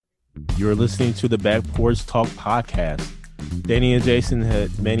You're listening to the Back Porch Talk podcast. Danny and Jason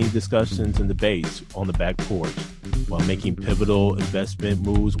had many discussions and debates on the back porch while making pivotal investment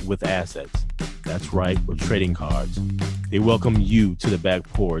moves with assets. That's right, with trading cards. They welcome you to the back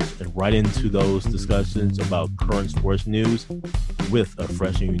porch and right into those discussions about current sports news with a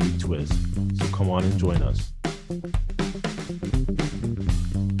fresh and unique twist. So come on and join us.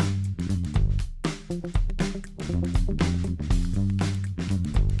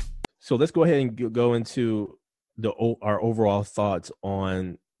 So let's go ahead and go into our overall thoughts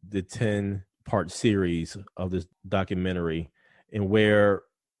on the 10-part series of this documentary and where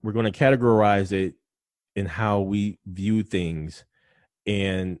we're going to categorize it in how we view things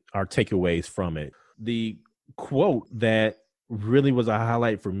and our takeaways from it. The quote that really was a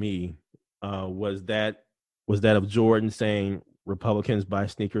highlight for me was that of Jordan saying, "Republicans buy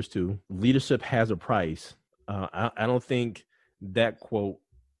sneakers too. Leadership has a price." I don't think that quote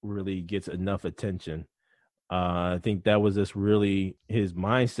really gets enough attention. I think that was just really his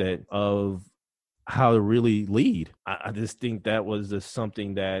mindset of how to really lead. I just think that was just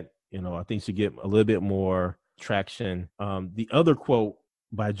something that, I think should get a little bit more traction. The other quote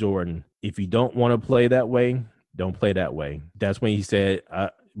by Jordan, "If you don't want to play that way, don't play that way." That's when he said,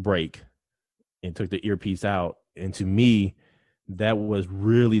 break, and took the earpiece out. And to me, that was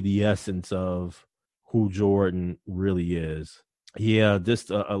really the essence of who Jordan really is. Yeah, just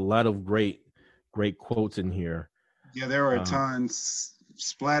a lot of great quotes in here. Yeah, there were tons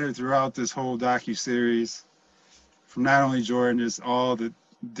splattered throughout this whole docuseries from not only Jordan, just all the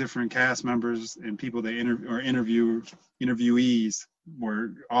different cast members and people they interviewees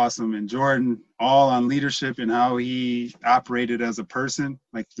were awesome. And Jordan, all on leadership and how he operated as a person,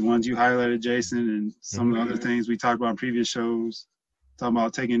 like the ones you highlighted, Jason, and some of the other things we talked about in previous shows. Talking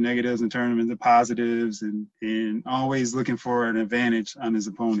about taking negatives and turning them into positives and always looking for an advantage on his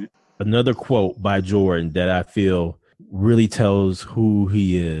opponent. Another quote by Jordan that I feel really tells who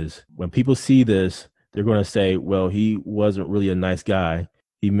he is. When people see this, they're going to say, well, he wasn't really a nice guy.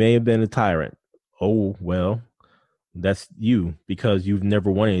 He may have been a tyrant. Oh, well, that's you because you've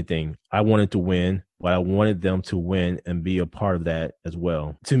never won anything. I wanted to win, but I wanted them to win and be a part of that as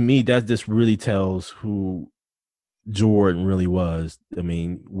well. To me, that just really tells who Jordan really was. I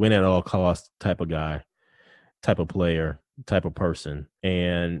mean, win at all costs type of guy, type of player, type of person.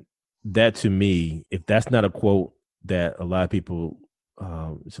 And that to me, if that's not a quote that a lot of people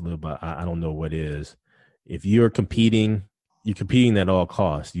should live by, I don't know what is. If you're competing at all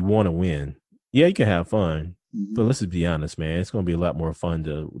costs. You want to win. Yeah, you can have fun, but let's just be honest, man. It's going to be a lot more fun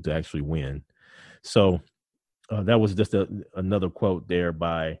to actually win. So that was just another quote there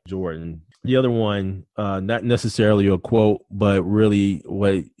by Jordan. The other one, not necessarily a quote, but really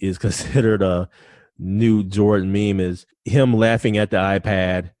what is considered a new Jordan meme is him laughing at the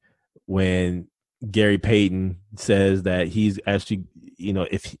iPad when Gary Payton says that he's actually,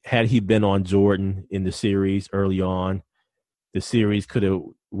 had he been on Jordan in the series early on, the series could have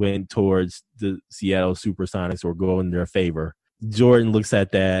went towards the Seattle Supersonics or go in their favor. Jordan looks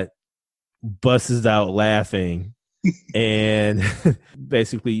at that, busts out laughing, and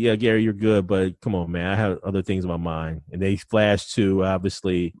basically, yeah, Gary, you're good, but come on, man, I have other things in my mind. And they flash to,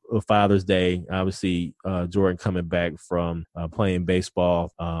 obviously, Father's Day, obviously, Jordan coming back from playing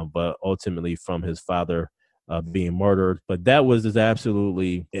baseball, but ultimately from his father being murdered. But that was just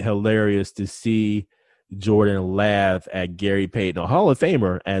absolutely hilarious to see Jordan laugh at Gary Payton, a Hall of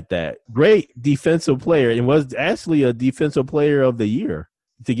Famer at that. Great defensive player, and was actually a defensive player of the year.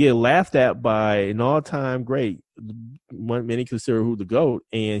 To get laughed at by an all-time great, many consider who the GOAT,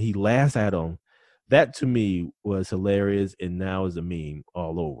 and he laughs at him. That, to me, was hilarious, and now is a meme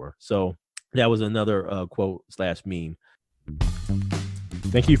all over. So that was another quote/meme.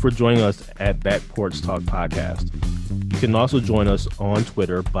 Thank you for joining us at Back Porch Talk Podcast. You can also join us on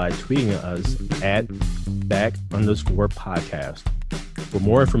Twitter by tweeting us at @back_podcast. For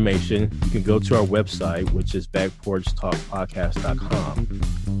more information, you can go to our website, which is backporchtalkpodcast.com.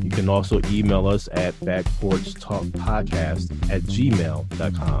 You can also email us at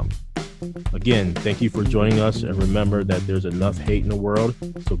backporchtalkpodcast@gmail.com. Again, thank you for joining us, and remember that there's enough hate in the world,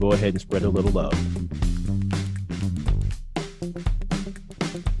 so go ahead and spread a little love.